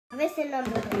this is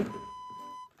number 3.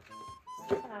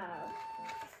 So,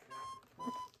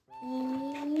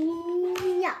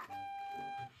 yeah.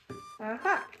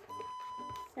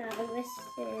 So this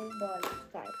is 1,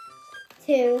 5,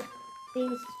 2,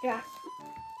 these straps.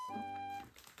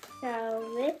 So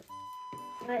this,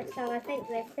 so I think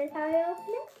this is how you open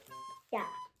it. Yeah.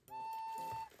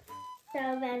 So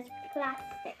there's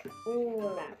plastic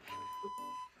all around.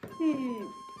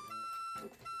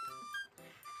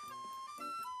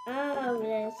 Oh,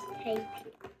 there's tape.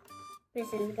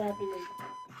 This is gonna be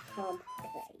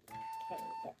complicated.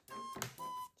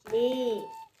 Jeez.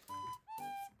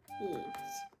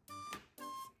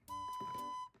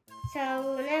 So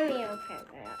let me open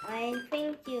it. I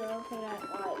think you open it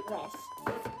like this.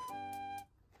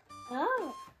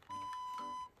 Oh.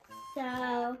 So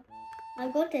I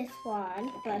got this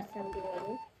one first I'm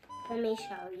doing. Let me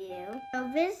show you. So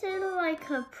this is like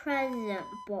a present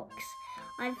box.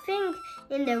 I think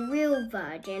in the real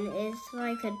version it's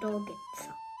like a dog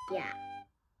inside. Yeah.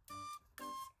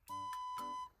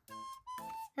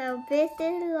 So this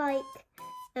is like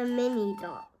a mini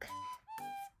dog.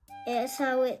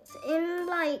 So it's in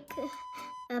like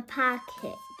a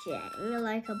packaging,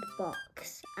 like a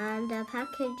box, and the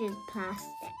package is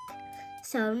plastic.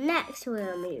 So next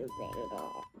we're moving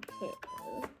on to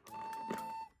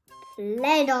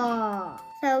Play-Doh.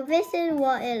 So this is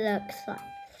what it looks like.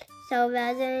 So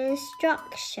there's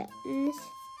instructions.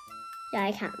 Yeah,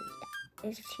 I can't read that.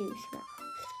 It's too small.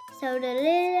 So the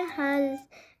lid has,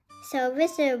 so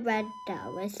this is red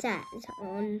dough. It says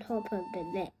on top of the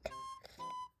lid.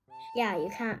 Yeah, you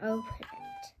can't open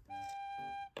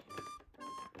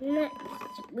it.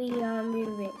 Next, we are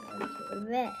moving on to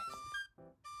this.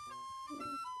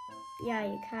 Yeah,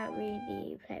 you can't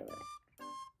really play with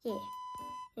it. Yeah,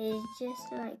 it's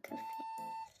just like a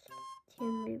thing. 2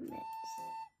 movements.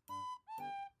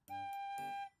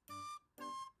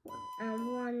 And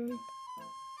one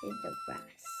is the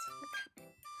brass. Okay.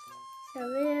 So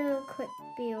we'll quick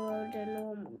build the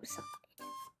normal side.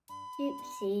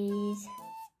 Oopsies.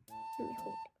 Let me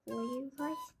hold it for you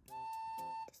guys.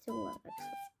 This is what it looks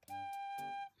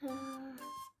like.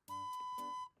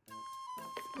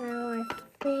 Now I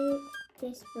think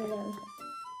this will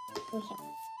open.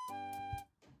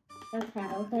 Okay,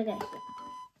 I'll put it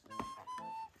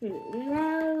here.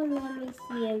 Now let me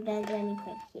see if there's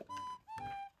anything here.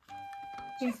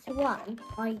 Just one?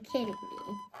 Are you kidding me?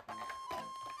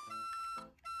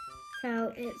 So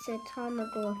it's a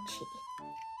Tamagotchi.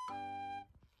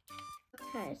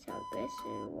 Okay, so this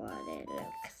is what it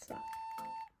looks like.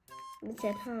 It's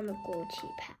a Tamagotchi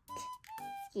pet.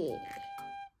 Yeah.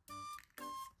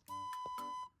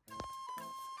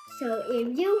 So if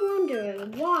you're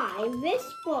wondering why this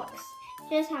box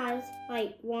just has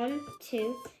like 1,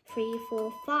 2, 3,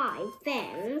 4, 5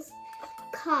 things,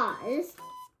 cause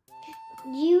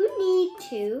you need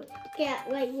to get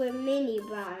like with mini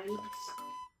brands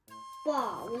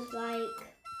balls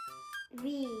like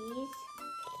these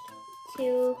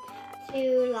to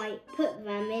like put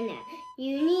them in it.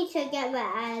 You need to get the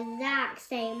exact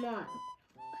same one.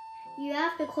 You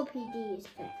have to copy these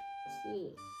things.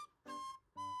 See.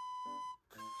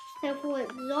 So for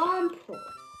example,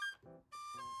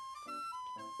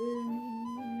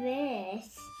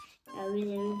 this goes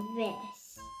in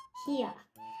this here.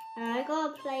 And I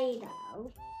got a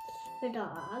Play-Doh, the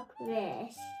dog,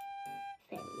 this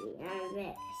thingy, and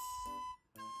this.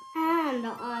 And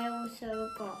I also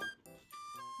got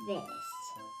this.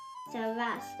 So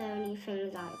that's the only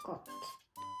things I got.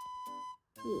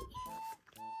 Yeah.